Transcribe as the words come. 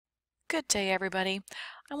Good day, everybody.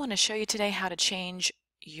 I want to show you today how to change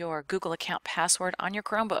your Google account password on your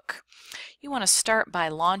Chromebook. You want to start by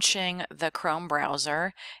launching the Chrome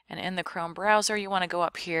browser, and in the Chrome browser you want to go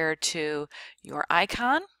up here to your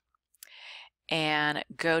icon and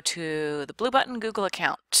go to the blue button, Google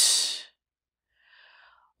account.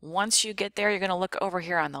 Once you get there, you're going to look over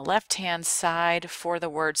here on the left-hand side for the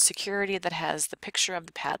word security that has the picture of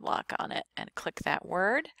the padlock on it, and click that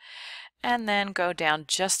word. And then go down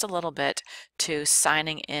just a little bit to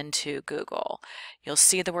signing into Google. You'll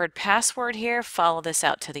see the word password here. Follow this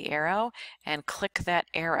out to the arrow and click that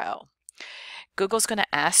arrow. Google's going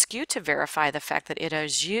to ask you to verify the fact that it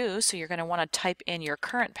is you, so you're going to want to type in your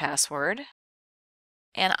current password.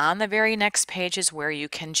 And on the very next page is where you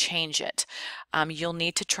can change it. You'll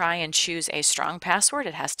need to try and choose a strong password.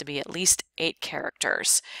 It has to be at least 8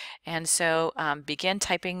 characters. And so begin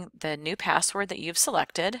typing the new password that you've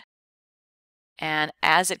selected. And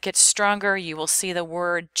as it gets stronger, you will see the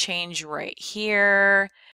word change right here.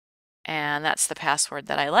 And that's the password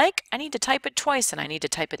that I like. I need to type it twice, and I need to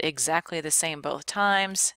type it exactly the same both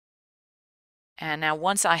times. And now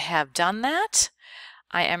once I have done that,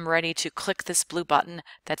 I am ready to click this blue button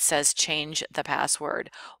that says change the password.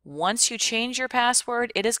 Once you change your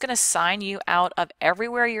password, it is going to sign you out of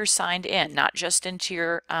everywhere you're signed in, not just into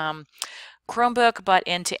your Chromebook, but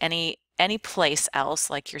into any place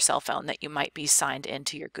else like your cell phone that you might be signed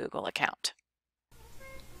into your Google account.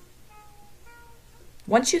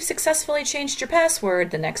 Once you've successfully changed your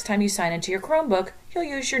password, the next time you sign into your Chromebook, you'll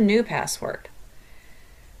use your new password.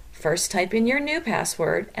 First type in your new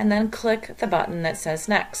password and then click the button that says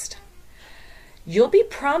next. You'll be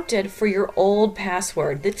prompted for your old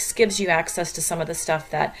password. This gives you access to some of the stuff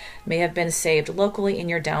that may have been saved locally in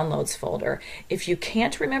your downloads folder. If you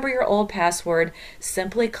can't remember your old password,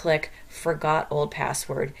 simply click Forgot Old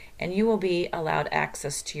Password and you will be allowed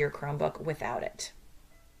access to your Chromebook without it.